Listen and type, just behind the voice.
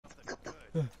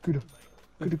Kuda.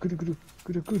 Kuda, kuda, kuda,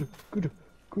 kuda, kuda, kuda,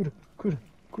 kuda, kuda,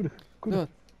 kuda, kuda.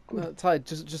 No, Ty,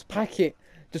 just pack it.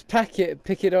 Just pack it,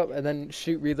 pick it up, and then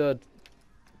shoot reload.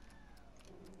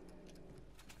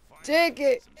 Take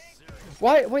it!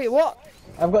 Why? Wait, what?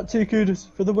 I've got 2 kudas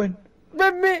for the win.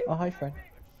 Red me! Oh, hi, friend.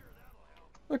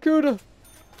 Akuda!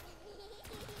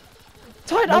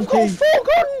 Tide, I've Monkey. got 4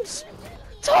 guns!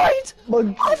 Tide!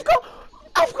 Monkey. I've got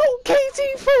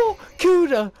KT4,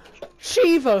 Kuda,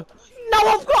 Shiva. Now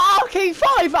I've got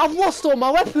RK5. I've lost all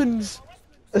my weapons.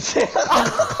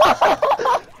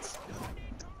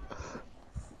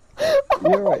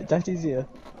 You're right, Daddy's here.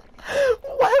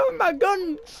 Where are my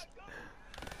guns?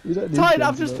 You don't need Tide, guns,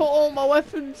 I've just mate. put all my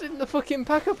weapons in the fucking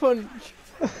Pack-a-Punch.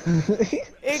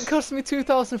 It cost me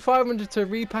 2,500 to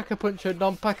re-Pack-a-Punch a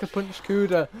non-Pack-a-Punch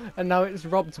Kuda, and now it's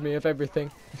robbed me of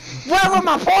everything. Where are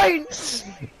my points?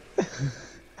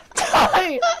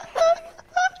 Tide!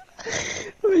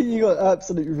 I mean, you got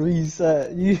absolute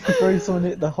reset. You throw someone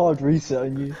hit the hard reset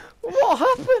on you. What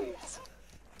happened?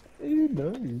 Who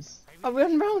knows? Are we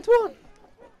on round 1?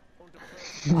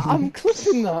 I'm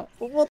clipping that. What?